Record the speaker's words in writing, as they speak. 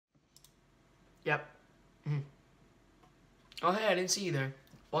Yep. Oh, hey, I didn't see you there.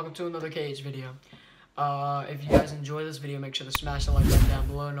 Welcome to another KH video. If you guys enjoy this video, make sure to smash the like button down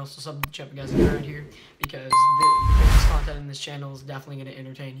below and also sub to the channel if you guys are around here, because the content in this channel is definitely going to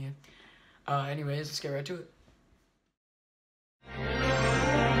entertain you. Anyways, let's get right to it.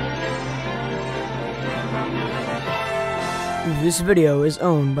 This video is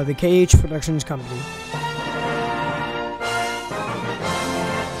owned by the KH Productions Company.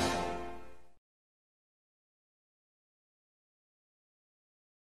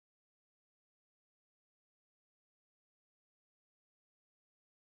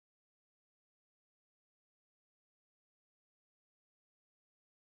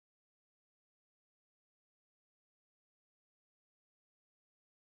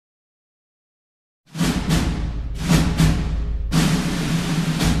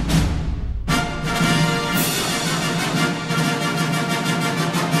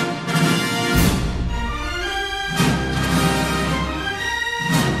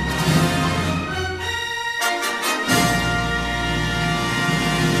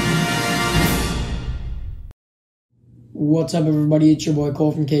 What's up, everybody? It's your boy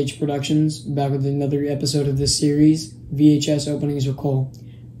Kohl from KH Productions, back with another episode of this series, VHS Openings with Kohl.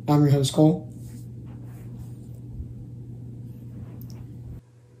 I'm your host, Kohl.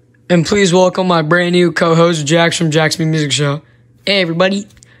 And please welcome my brand new co-host, Jax from Jack's Music Show. Hey, everybody.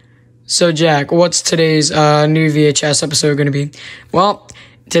 So, Jack, what's today's new VHS episode going to be? Well,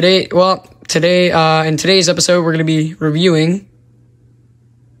 today, in today's episode, we're going to be reviewing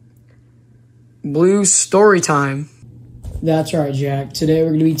Blue Storytime. That's right, Jack. Today we're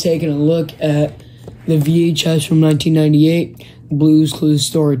going to be taking a look at the VHS from 1998, Blue's Clues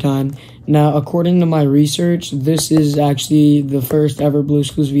Storytime. Now, according to my research, this is actually the first ever Blue's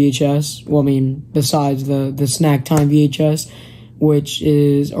Clues VHS. Well, I mean, besides the Snack Time VHS, which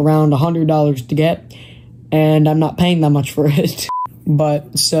is around $100 to get, and I'm not paying that much for it.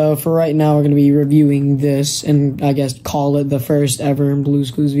 But, so for right now, we're going to be reviewing this, and I guess call it the first ever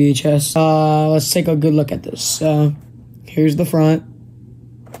Blue's Clues VHS. Let's take a good look at this. Here's the front,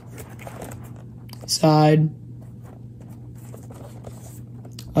 side,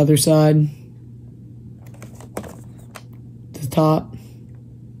 other side, the top,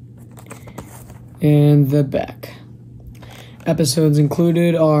 and the back. Episodes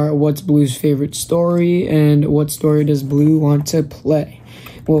included are what's Blue's favorite story and what story does Blue want to play.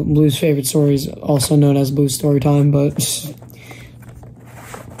 Well, Blue's favorite story is also known as Blue's Storytime, but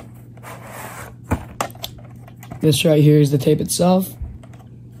this right here is the tape itself.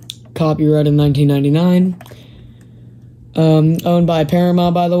 Copyright in 1999. Owned by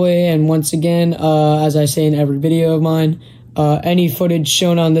Paramount, by the way. And once again, as I say in every video of mine, any footage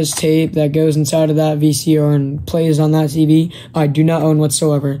shown on this tape that goes inside of that VCR and plays on that TV, I do not own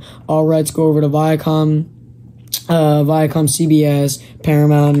whatsoever. All rights go over to Viacom, CBS,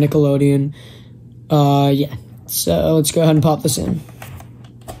 Paramount, Nickelodeon. Yeah. So let's go ahead and pop this in.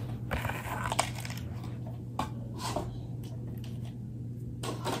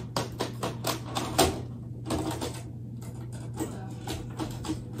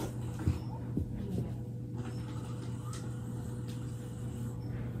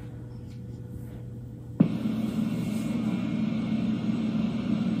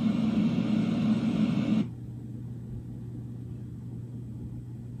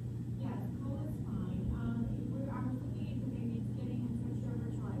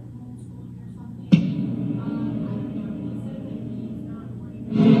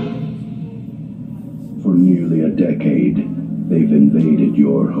 For nearly a decade, they've invaded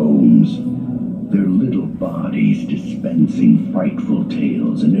your homes, their little bodies dispensing frightful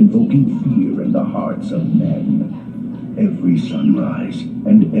tales and invoking fear in the hearts of men. Every sunrise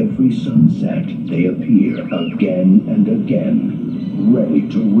and every sunset, they appear again and again, ready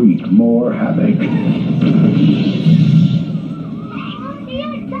to wreak more havoc.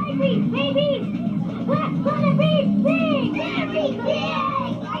 Baby! What's gonna be big? Very big!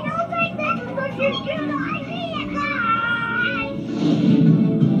 I don't think that's a good idea, guys!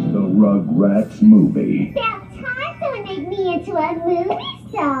 The Rugrats movie. About time someone made me into a movie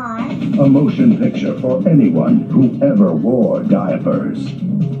star! A motion picture for anyone who ever wore diapers.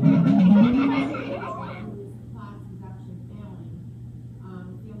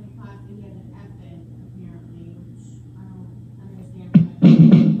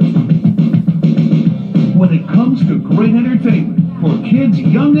 When it comes to great entertainment for kids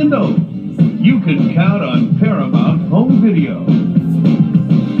young and old, you can count on Paramount Home Video.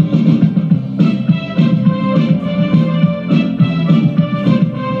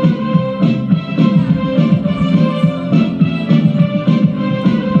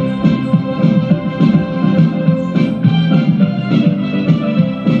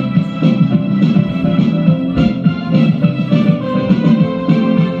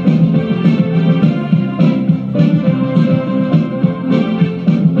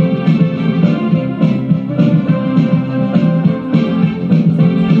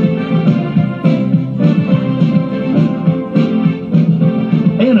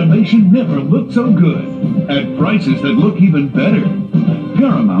 so good at prices that look even better.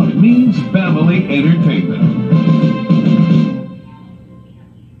 Paramount means family entertainment.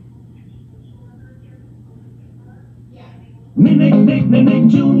 Nick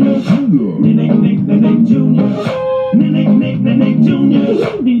Jr. Nick Jr. Nick Jr. Nick Jr.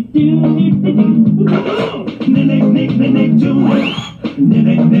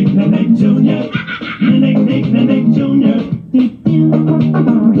 Nick Jr. Nick Jr.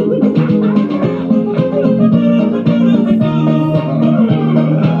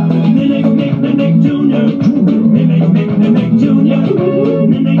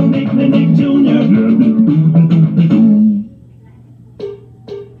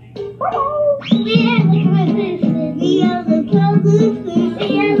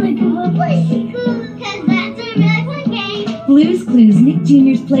 Blue's Clues, Nick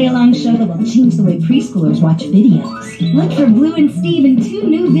Jr.'s play-along show that will change the way preschoolers watch videos. Look for Blue and Steve in 2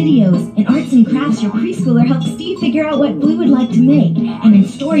 new videos. In Arts and Crafts, your preschooler helps Steve figure out what Blue would like to make. And in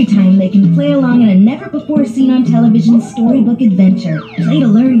Storytime, they can play along in a never-before-seen-on-television storybook adventure. Play to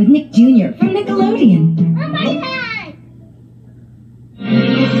learn with Nick Jr. from Nickelodeon. Oh my God!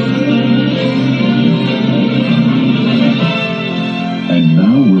 And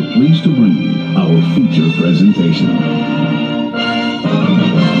now we're pleased to bring you our feature presentation.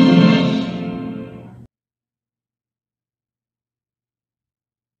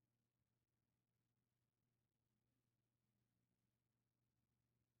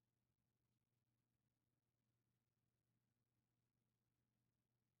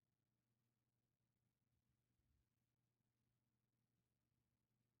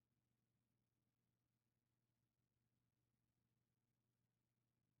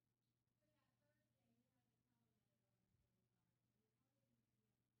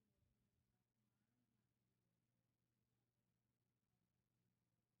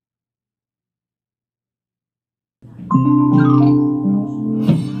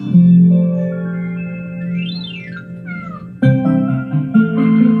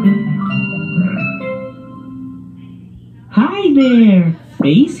 Hi there,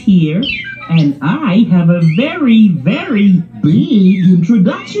 Ace here, and I have a very, very big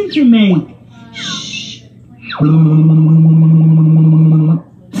introduction to make. Shh.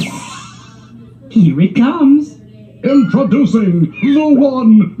 Here it comes. Introducing the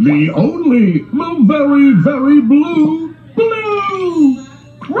one, the only, the very, very blue Blue!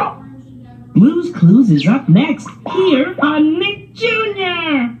 Blue's Clues is up next, here on Nick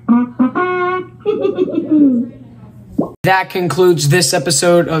Jr. That concludes this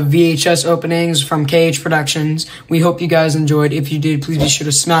episode of VHS Openings from KH Productions. We hope you guys enjoyed. If you did, please be sure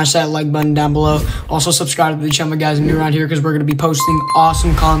to smash that like button down below. Also, subscribe to the channel, guys, and new around here because we're going to be posting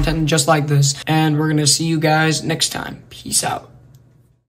awesome content just like this. And we're going to see you guys next time. Peace out.